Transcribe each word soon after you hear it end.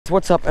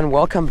What's up and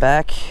welcome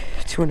back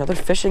to another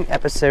fishing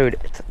episode.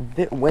 It's a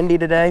bit windy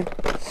today.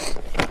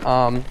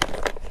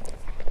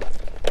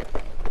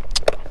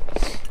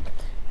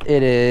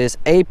 It is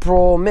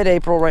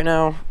mid-April right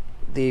now.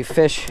 The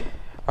fish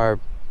are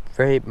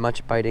very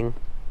much biting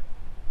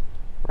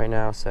right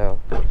now, so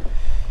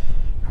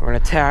we're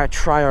gonna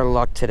try our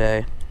luck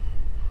today.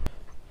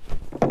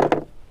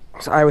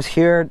 So I was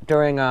here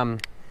during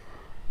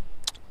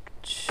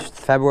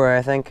February,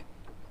 I think.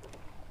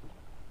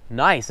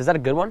 Nice. Is that a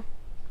good one?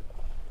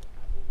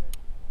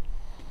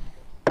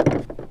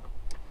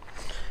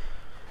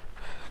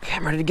 Okay,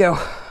 I'm ready to go.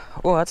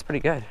 Oh, that's pretty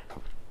good.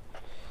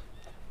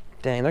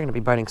 Dang, they're gonna be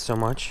biting so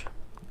much.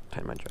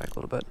 Tighten my drag a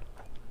little bit.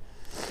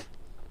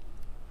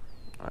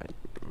 Alright,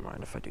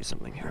 mind if I do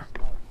something here.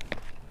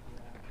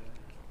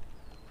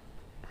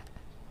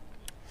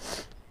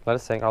 Let it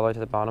sink all the way to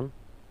the bottom.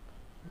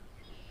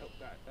 Oh,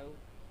 Gato.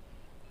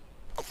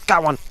 Oh,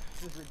 got one!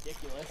 This is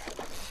ridiculous.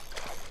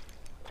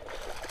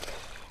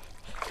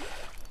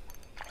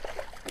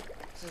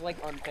 This is like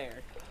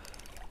unfair.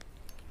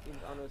 Seems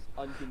almost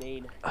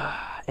unhumane.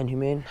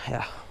 Inhumane?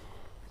 Yeah.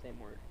 Same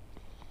word.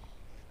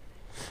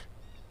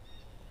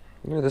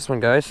 Look at this one,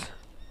 guys.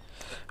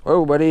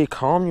 Whoa, buddy,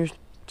 calm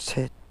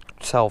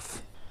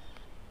yourself.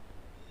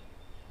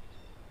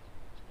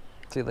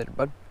 See you later,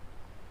 bud.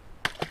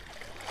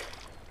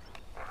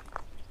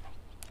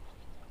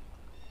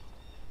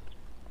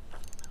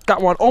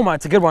 Got one. Oh my,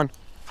 it's a good one.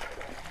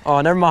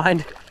 Oh, never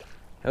mind.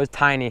 It was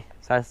tiny,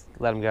 so I just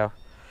let him go.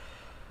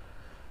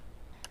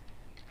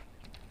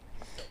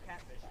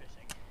 Catfish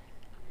fishing.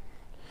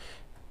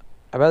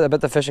 I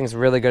bet the fishing is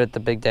really good at the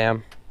big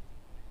dam.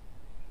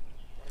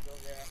 Wanna go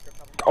there after a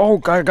couple Oh,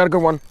 got a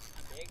good one.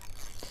 big?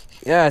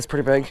 Yeah, it's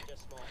pretty big.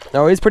 Just small.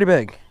 No, he's pretty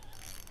big.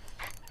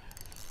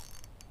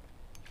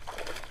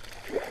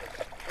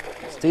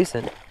 It's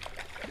decent.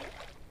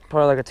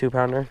 Probably like a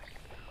 2-pounder.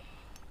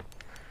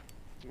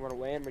 You wanna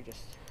weigh him or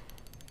just?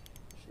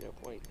 There's no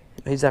point.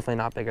 He's definitely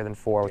not bigger than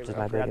 4, which is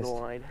my Grab the biggest.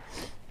 line.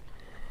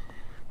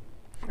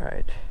 All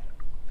right.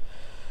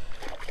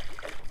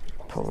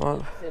 Pull him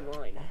up. Thin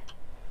line.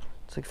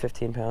 It's like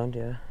 15-pound,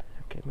 yeah.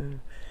 Okay, move.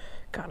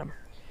 Got him.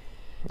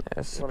 Yeah,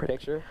 that's You want a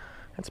picture?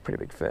 That's a pretty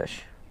big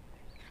fish.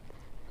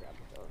 Grab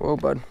the phone. Whoa,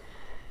 bud.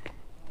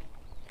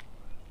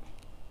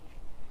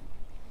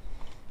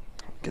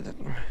 Get it.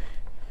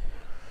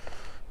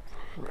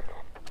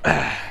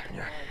 Yeah.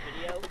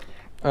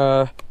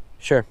 Video?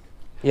 Sure.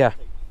 Yeah. Take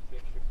the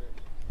picture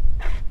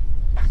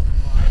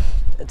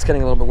first. It's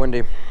getting a little bit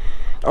windy.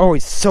 Oh,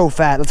 he's so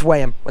fat. Let's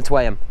weigh him. Let's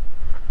weigh him.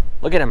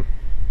 Look at him.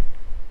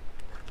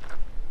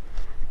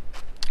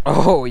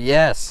 Oh,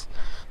 yes.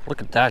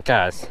 Look at that,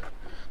 guys.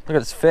 Look at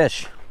this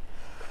fish.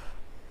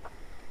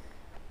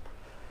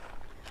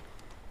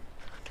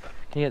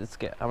 Can you get the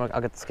scale?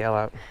 I'll get the scale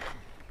out.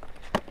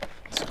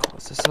 Let's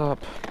close this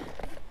up.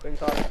 Couldn't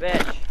call the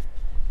fish.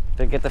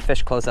 To get the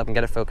fish close up and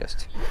get it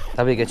focused.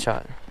 That'd be a good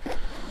shot.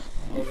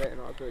 Hold it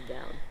and I'll go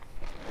down.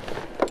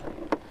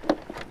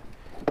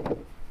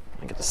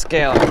 Let me get the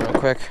scale out real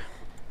quick.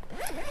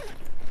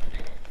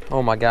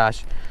 Oh my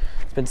gosh.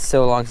 It's been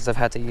so long since I've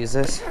had to use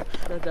this.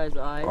 That guy's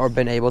eyes. Or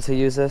been able to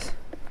use this.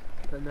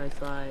 The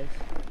nice eyes.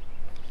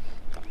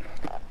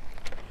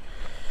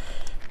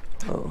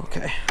 Oh,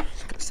 okay.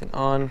 Let's get this thing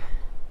on.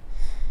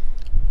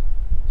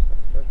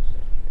 There it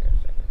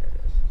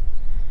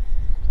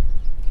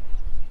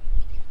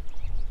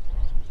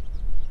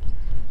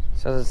is.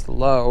 Says it's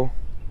low.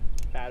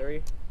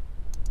 Battery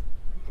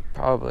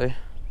Probably.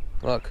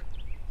 Look.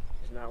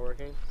 is not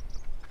working.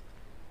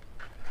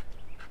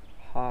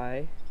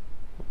 High.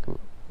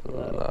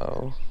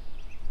 Low.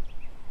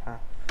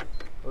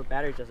 What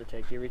battery does it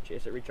take?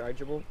 Is it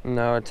rechargeable?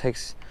 No, it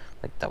takes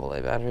like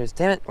AA batteries.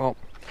 Damn it. Well,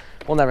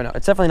 we'll never know.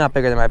 It's definitely not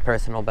bigger than my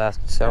personal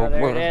best, so Oh,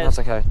 there it that's is.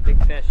 okay.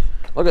 Big fish.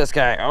 Look at this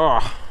guy.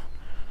 Oh.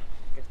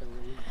 Get the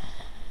room.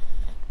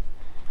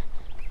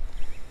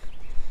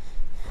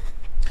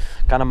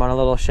 Got him on a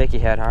little shaky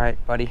head. All right,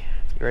 buddy.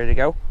 You ready to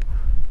go?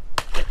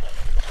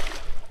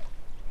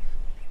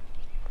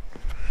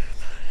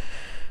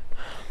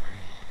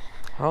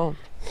 Well,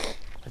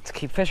 let's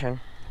keep fishing.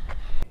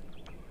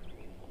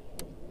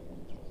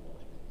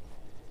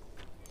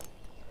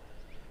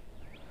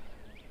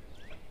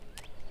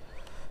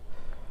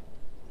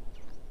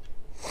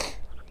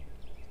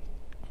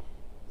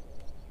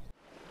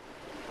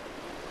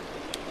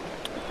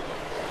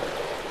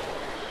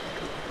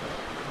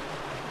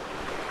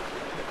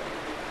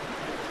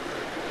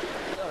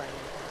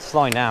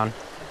 Slowing down.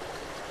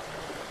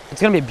 It's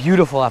gonna be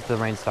beautiful after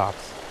the rain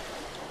stops.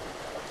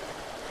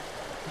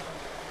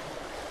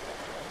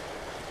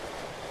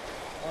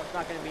 Well, it's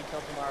not going to be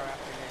till tomorrow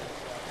afternoon,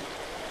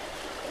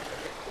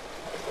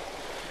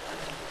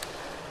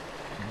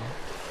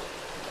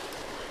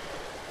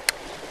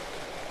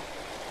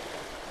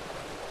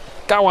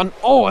 so. Got one.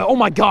 Oh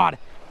my God.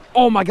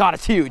 Oh my God,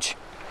 it's huge.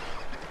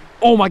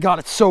 Oh my God,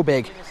 it's so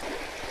big.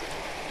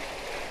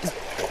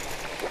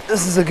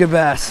 This is a good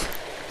bass.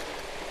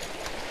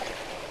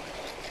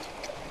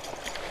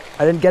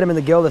 I didn't get him in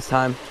the gill this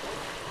time.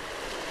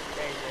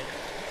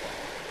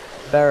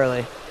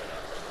 Barely.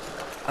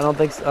 I don't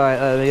think so. All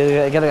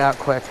right, get it out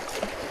quick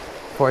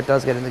before it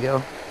does get in the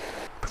go.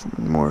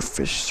 More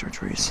fish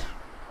surgeries.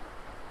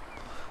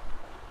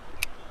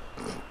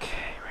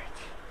 Okay, right.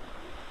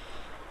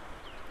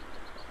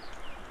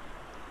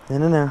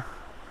 No.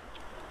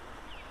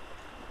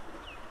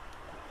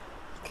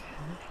 Okay.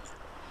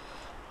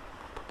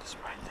 Put this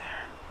right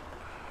there.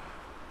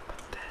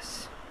 Put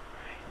this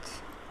right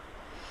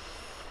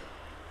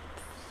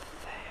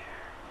there.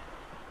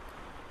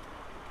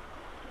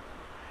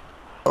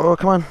 Oh,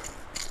 come on.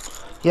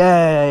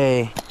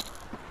 Yay!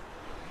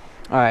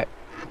 All right.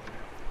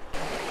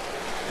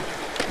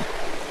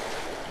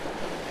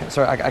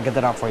 Sir, I get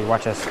that out for you.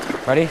 Watch this.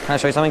 Ready? Can I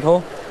show you something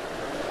cool?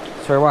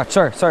 Sir, watch.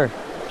 Sir. Here,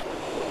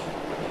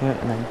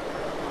 and then.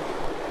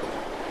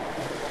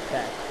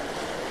 Okay.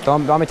 Do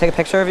you want me to take a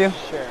picture of you?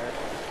 Sure.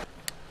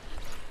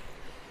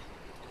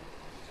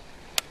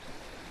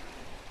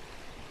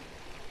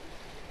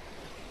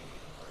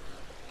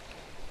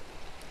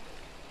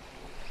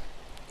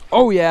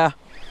 Oh, yeah.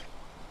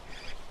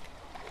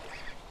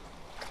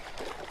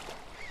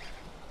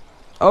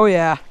 Oh,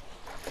 yeah.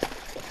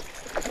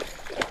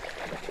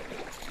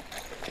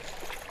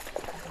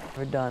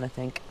 We're done, I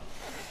think.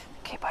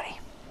 Okay, buddy.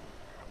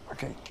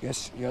 Okay, you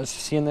guys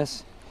seeing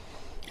this?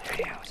 There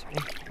he goes.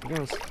 Ready? Here he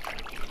goes.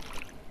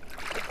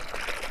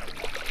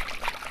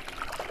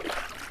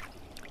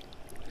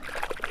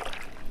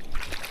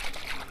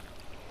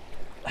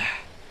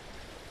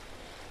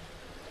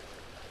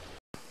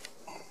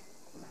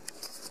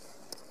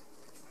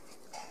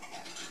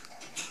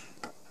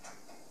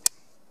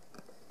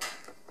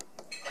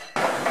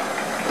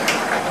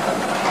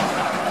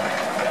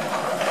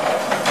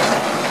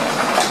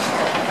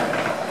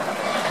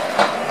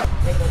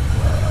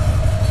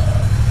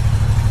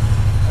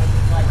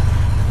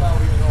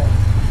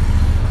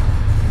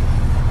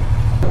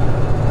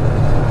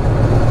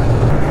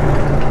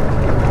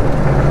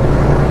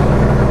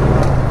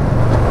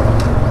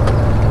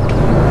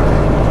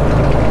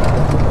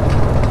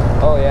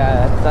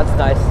 That's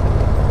nice.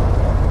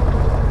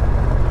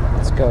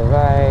 Let's go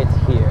right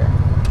here.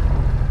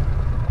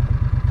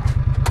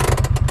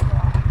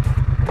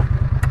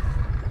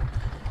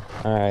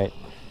 All right.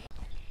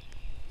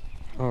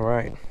 All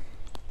right.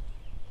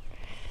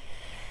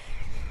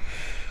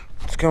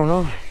 What's going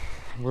on?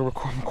 We're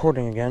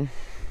recording again.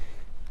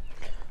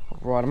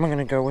 What am I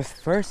gonna go with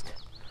first?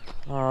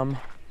 Good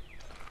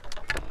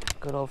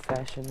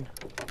old-fashioned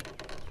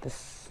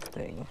this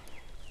thing.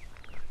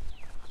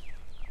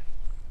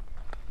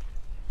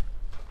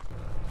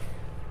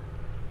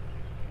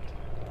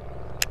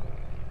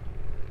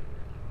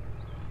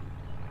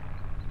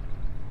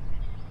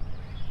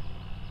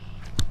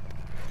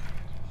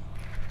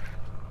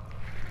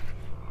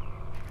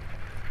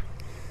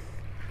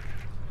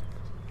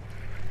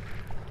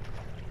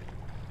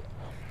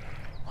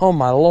 Oh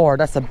my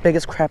lord, that's the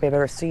biggest crappie I've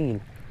ever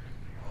seen.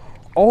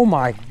 Oh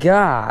my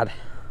god.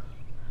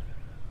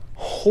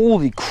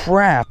 Holy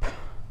crap.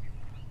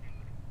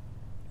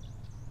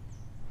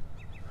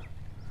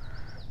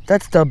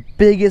 That's the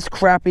biggest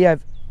crappie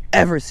I've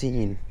ever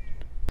seen.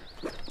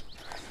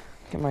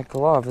 Get my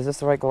glove. Is this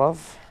the right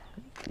glove?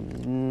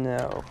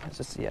 No. It's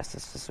just, yes,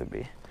 this would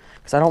be.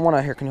 Because I don't want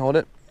to, here, can you hold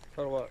it?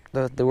 For what?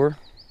 The lure.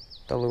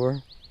 The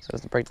lure. So it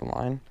doesn't break the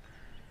line.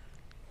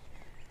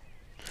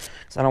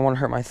 So I don't want to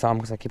hurt my thumb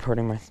because I keep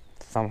hurting my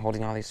thumb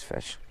holding all these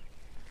fish.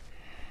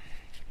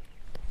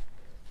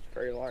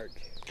 Very large.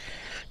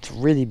 It's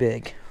really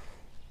big.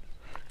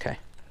 Okay.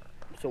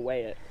 So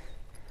weigh it.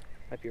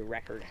 Might be a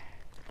record.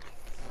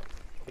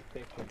 Quick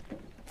picture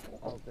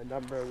of the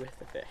number with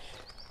the fish.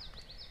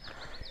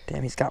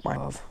 Damn, he's got my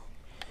glove.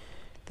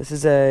 This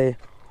is a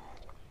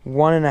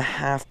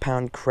 1.5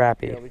 pound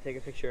crappie. Yeah, let me take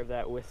a picture of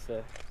that with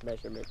the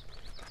measurement.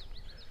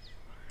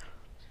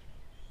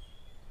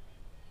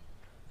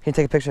 Can you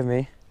take a picture of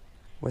me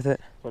with it?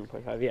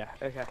 1.5, yeah,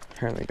 okay.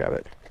 Here, let me grab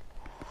it.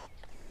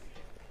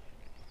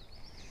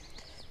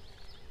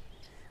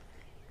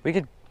 We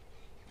could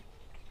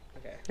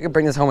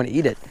bring this home and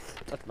eat it.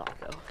 Let's not,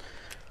 though.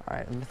 All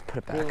right, let's put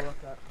it back. We'll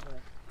look up,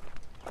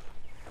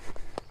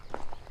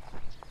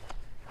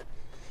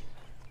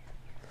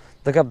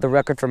 Look up the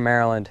record for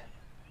Maryland.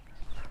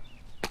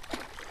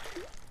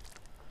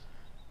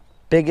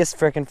 Biggest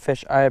freaking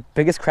fish,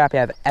 biggest crappie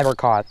I've ever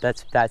caught.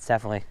 That's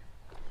definitely.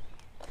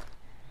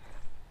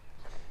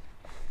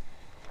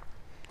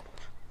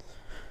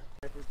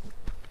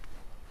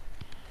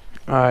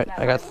 All right,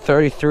 I got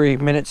 33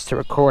 minutes to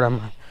record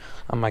on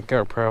my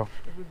GoPro.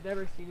 If we've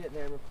never seen it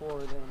there before,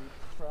 then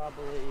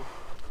probably.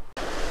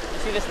 You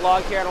see this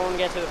log here? I don't want to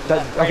get to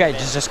the. Okay,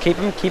 just keep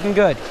him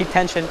good. Keep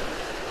tension.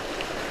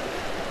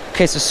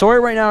 Okay, so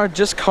Sawyer right now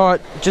just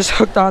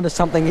hooked onto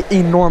something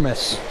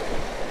enormous.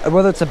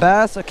 Whether it's a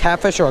bass, a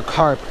catfish, or a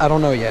carp, I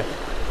don't know yet.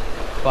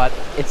 But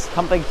it's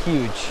something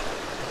huge.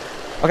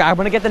 Okay, I'm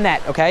gonna get the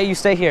net, okay? You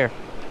stay here. I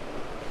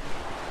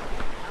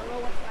don't know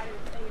what side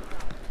of the thing it's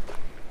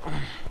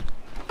on.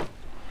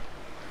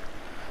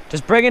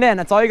 Just bring it in,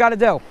 that's all you gotta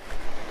do.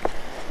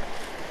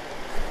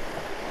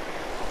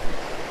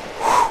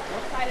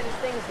 What side of this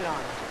thing is it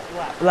on?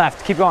 Left.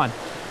 Left. Keep going.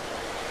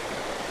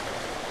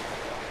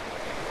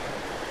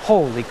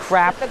 Holy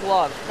crap. Get the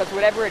glove, because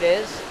whatever it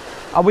is.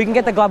 We can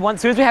get the glove once.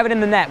 As soon as we have it in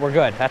the net, we're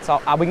good. That's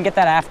all. We can get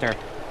that after.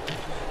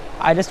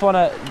 I just want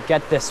to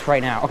get this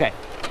right now. Okay.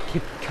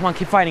 Come on,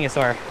 keep fighting it,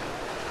 Sawyer.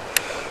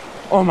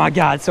 Oh my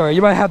God, Sawyer.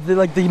 You might have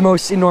the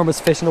most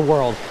enormous fish in the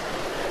world.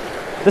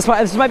 This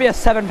might be a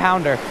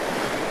 7-pounder.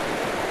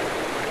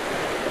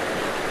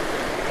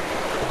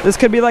 This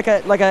could be like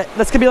a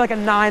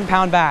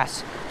 9-pound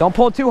bass. Don't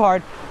pull it too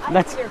hard.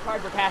 I think they're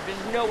hard for bass, but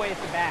there's no way it's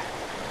a bass.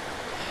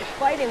 It's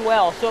fighting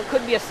well, so it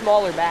could be a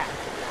smaller bass.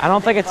 I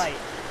don't think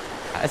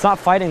it's not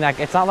fighting that.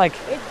 It's not like.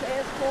 It's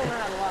pulling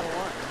out a lot of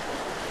line.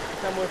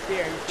 It's almost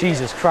here.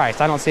 Jesus Christ,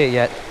 I don't see it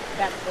yet.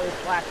 That's those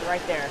flash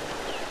right there.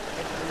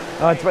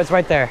 Oh, it's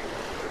right there.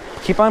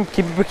 Keep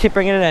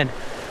bringing it in.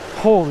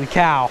 Holy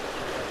cow.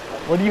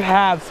 What do you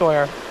have,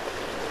 Sawyer?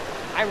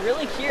 I'm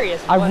really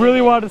curious. I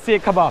really wanted to see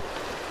it come up.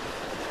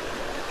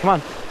 Come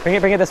on, bring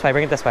it this way,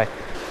 bring it this way.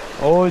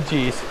 Oh,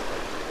 jeez.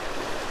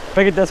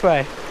 Bring it this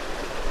way.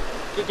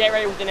 Get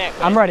ready with the net.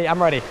 I'm ready. I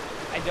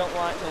don't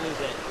want to lose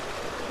it.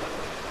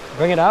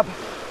 Bring it up.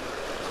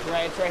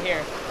 It's right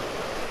here.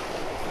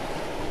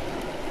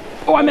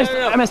 Oh, I missed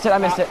it. I missed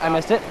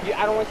it.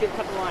 I don't want you to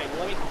cut the line.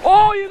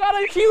 Oh, you got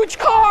a huge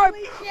carp!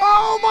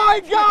 Oh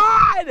my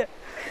God!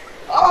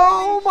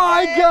 Oh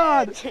my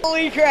God!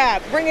 Holy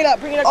crap! Bring it up.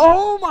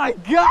 Oh my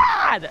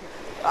God!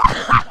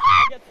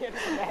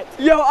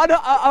 Yo,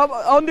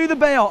 undo the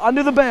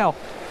bail.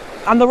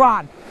 On the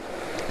rod.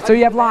 So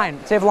you have line.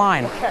 Okay.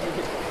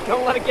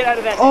 Don't let it get out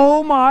of that.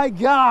 Oh my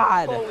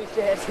God! Holy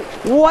shit!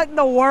 What in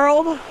the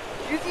world?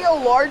 You see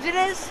how large it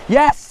is?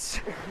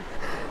 Yes.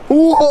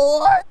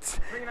 What?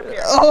 Bring it up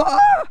here.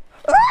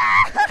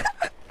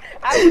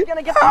 How are we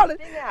gonna get the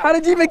thing out? How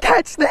did you even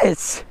catch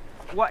this?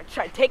 What?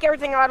 Take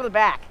everything out of the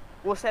back.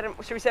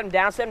 Should we set him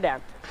down? Set him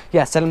down.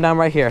 Yeah, set him down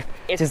right here.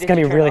 It's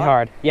gonna be really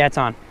hard. Yeah, it's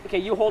on. Okay,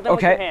 you hold him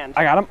with your hand.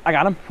 I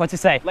got him. What's it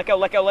say? Let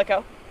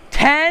go.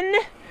 10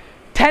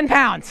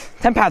 pounds.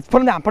 10 pounds.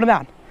 Put him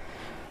down.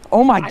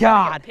 Oh my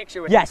God.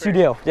 Yes, you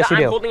do. Yes, you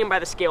do. I'm holding him by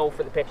the scale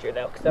for the picture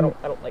though, because I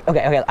don't like.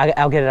 Okay.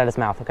 I'll get it out of his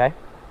mouth. Okay.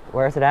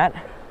 Where is it at?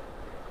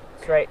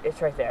 It's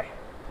right there.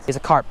 He's a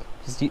carp.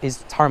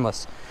 He's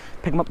harmless.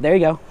 Pick him up. There you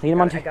go. Lead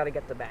him on. I gotta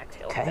get the back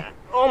tail. Okay.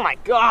 Oh my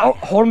God. Oh,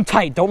 hold him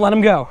tight. Don't let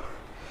him go.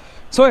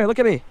 Sawyer, look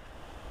at me.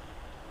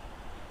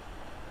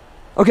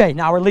 Okay,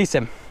 now release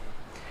him.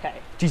 Okay.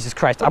 Jesus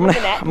Christ. So I'm gonna.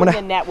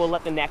 the net. We'll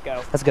let the net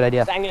go. That's a good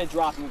idea. So I'm gonna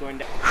drop him going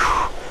down.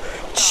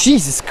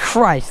 Jesus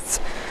Christ.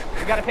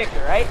 You got a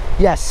picture, right?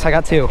 Yes, I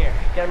got 2. Here,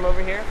 get him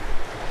over here.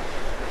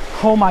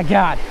 Oh my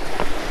God.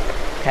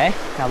 Okay,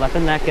 now let the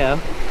net go.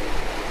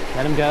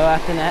 Let him go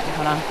after net.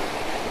 Hold on.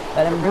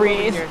 Let him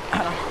breathe.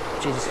 Hold on.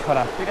 Jesus, hold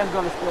on. He doesn't go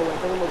on the spillway.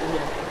 Bring him over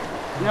here.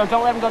 No,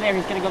 don't let him go there.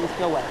 He's gonna go on the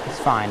spillway. He's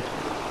fine.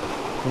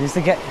 He needs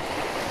to get.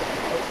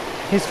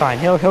 He's fine.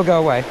 He'll go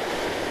away.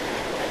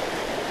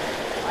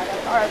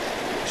 All right.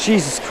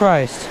 Jesus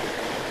Christ.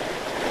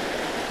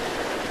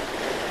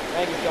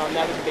 Thank you, Sean.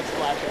 That was a big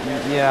splash right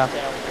there. Yeah.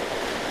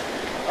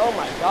 Oh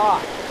my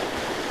God.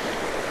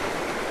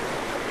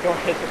 Go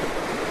ahead.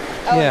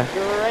 That was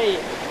great.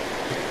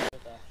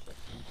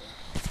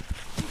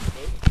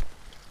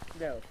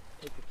 No,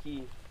 take the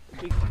key.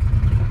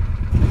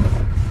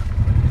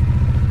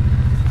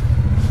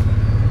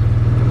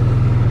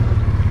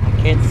 I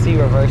can't see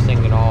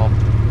reversing at all.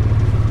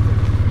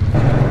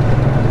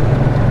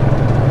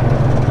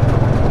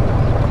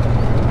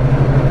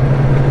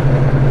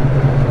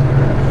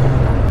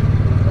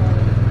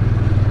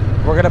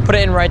 We're gonna put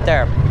it in right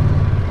there.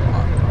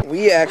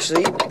 We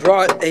actually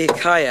brought a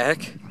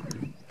kayak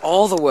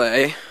all the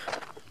way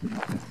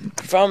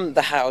from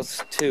the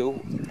house to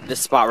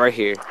this spot right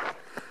here,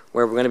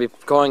 where we're gonna be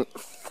going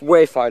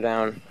way far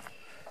down.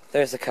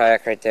 There's the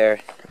kayak right there.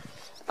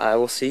 I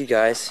will see you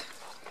guys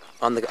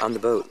on the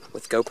boat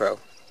with GoPro.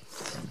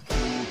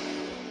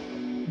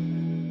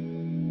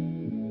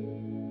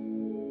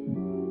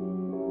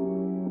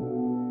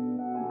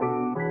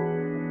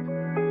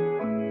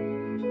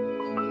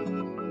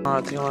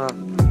 Do you wanna?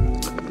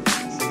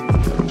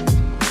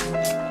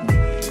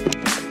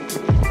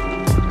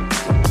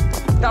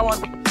 Got one.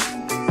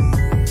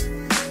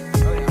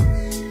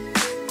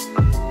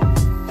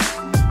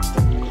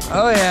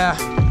 Oh yeah.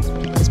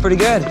 It's pretty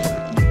good.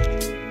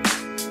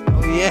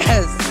 Oh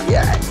yes,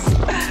 yes.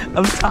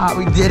 Up top,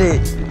 we did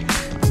it.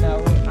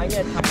 No, I'm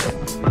gonna top it.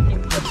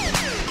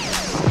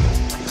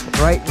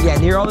 Right? Yeah,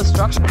 near all the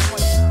structure.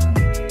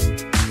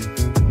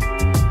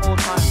 Whole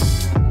time.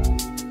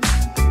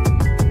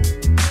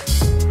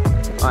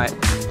 Alright,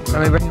 let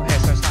me bring him here,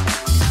 so stop.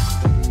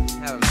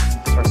 Have him.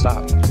 So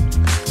stop.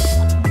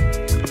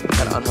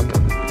 Gotta unhook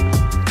him.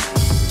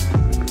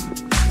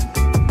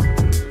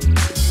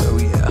 Oh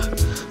yeah.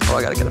 Oh, I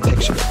gotta get a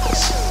picture of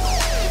this.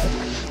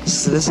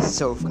 So this is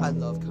so, I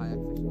love kayak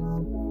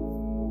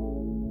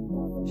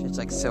fishing. It's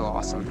like so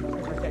awesome.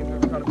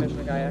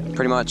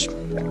 Pretty much.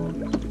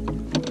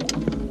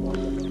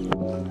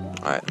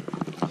 Alright.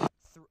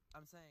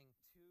 I'm saying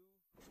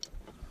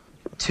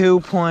 2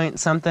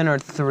 point something or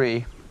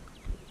 3.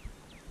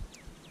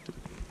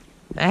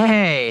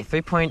 Hey,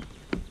 3.2.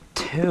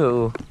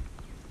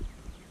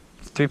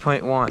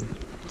 3.1.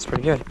 It's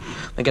pretty good.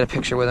 I get a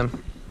picture with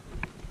him.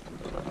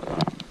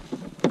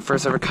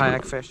 First ever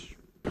kayak fish.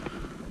 Go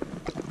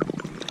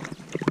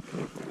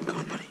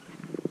on, buddy.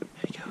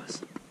 There he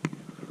goes.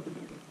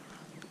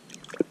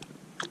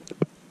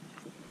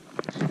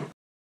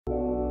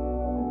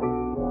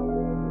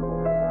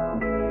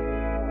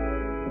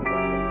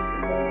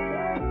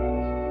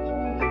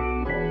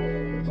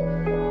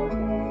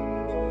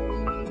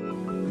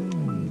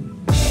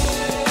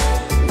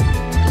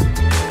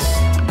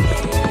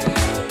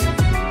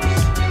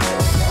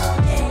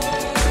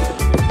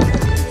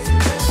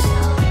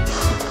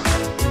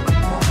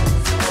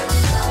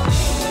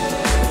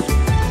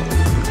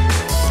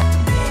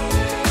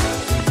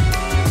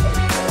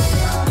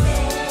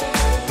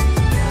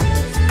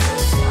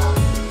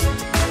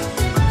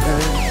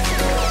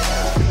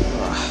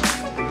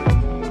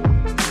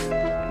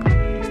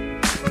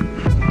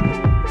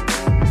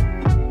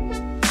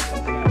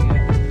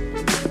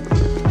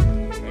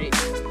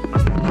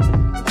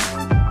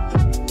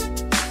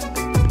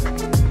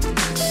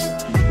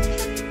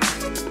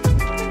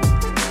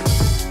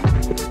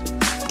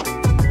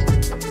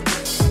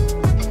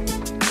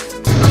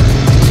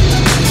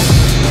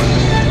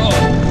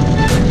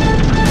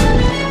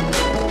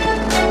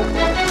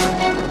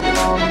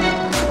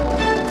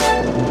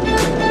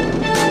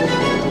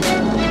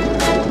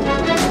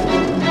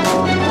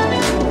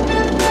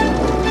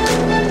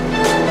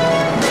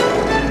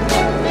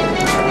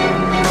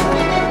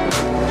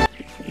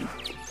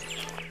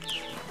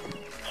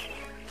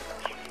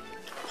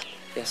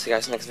 Yeah, see you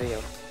guys next video.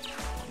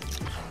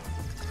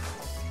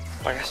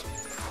 Bye guys.